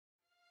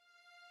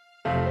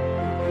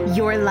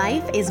Your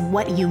life is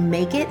what you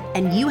make it,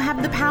 and you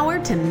have the power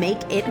to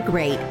make it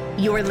great.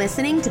 You're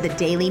listening to the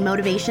Daily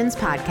Motivations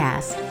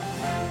Podcast.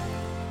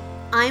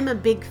 I'm a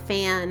big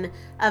fan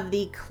of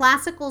the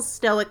classical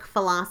Stoic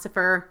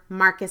philosopher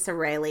Marcus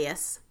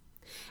Aurelius.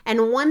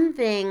 And one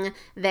thing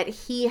that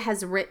he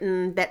has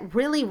written that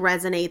really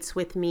resonates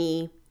with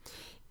me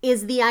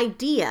is the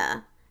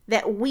idea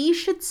that we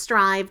should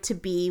strive to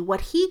be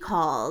what he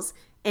calls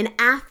an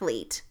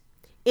athlete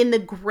in the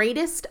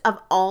greatest of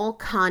all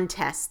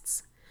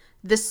contests,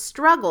 the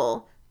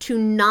struggle to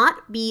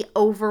not be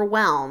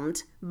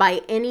overwhelmed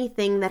by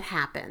anything that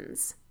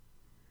happens.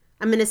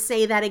 I'm going to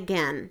say that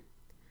again.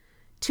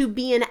 To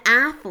be an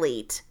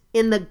athlete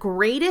in the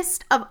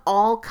greatest of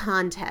all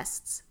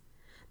contests,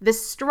 the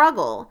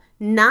struggle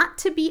not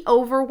to be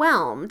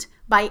overwhelmed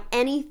by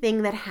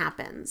anything that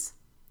happens.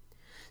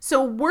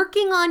 So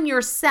working on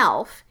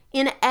yourself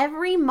in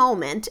every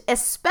moment,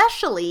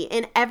 especially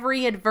in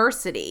every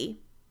adversity,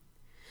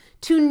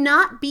 to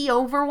not be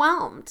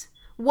overwhelmed.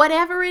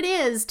 Whatever it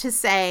is, to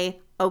say,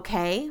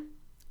 okay,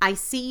 I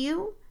see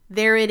you,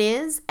 there it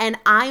is, and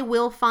I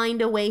will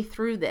find a way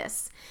through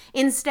this.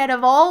 Instead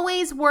of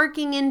always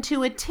working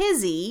into a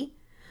tizzy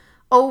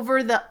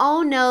over the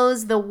oh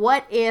no's, the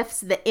what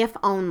ifs, the if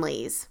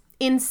onlys.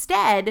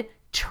 Instead,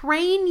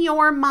 train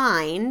your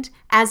mind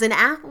as an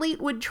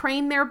athlete would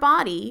train their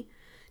body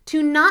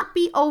to not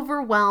be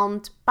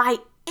overwhelmed by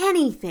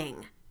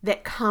anything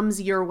that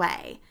comes your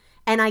way.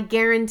 And I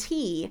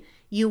guarantee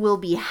you will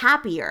be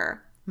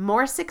happier,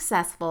 more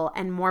successful,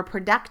 and more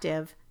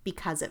productive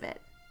because of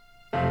it.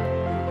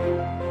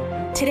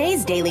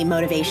 Today's daily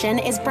motivation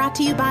is brought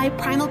to you by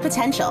Primal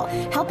Potential,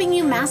 helping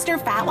you master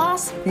fat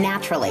loss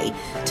naturally.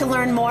 To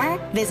learn more,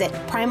 visit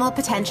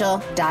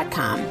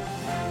primalpotential.com.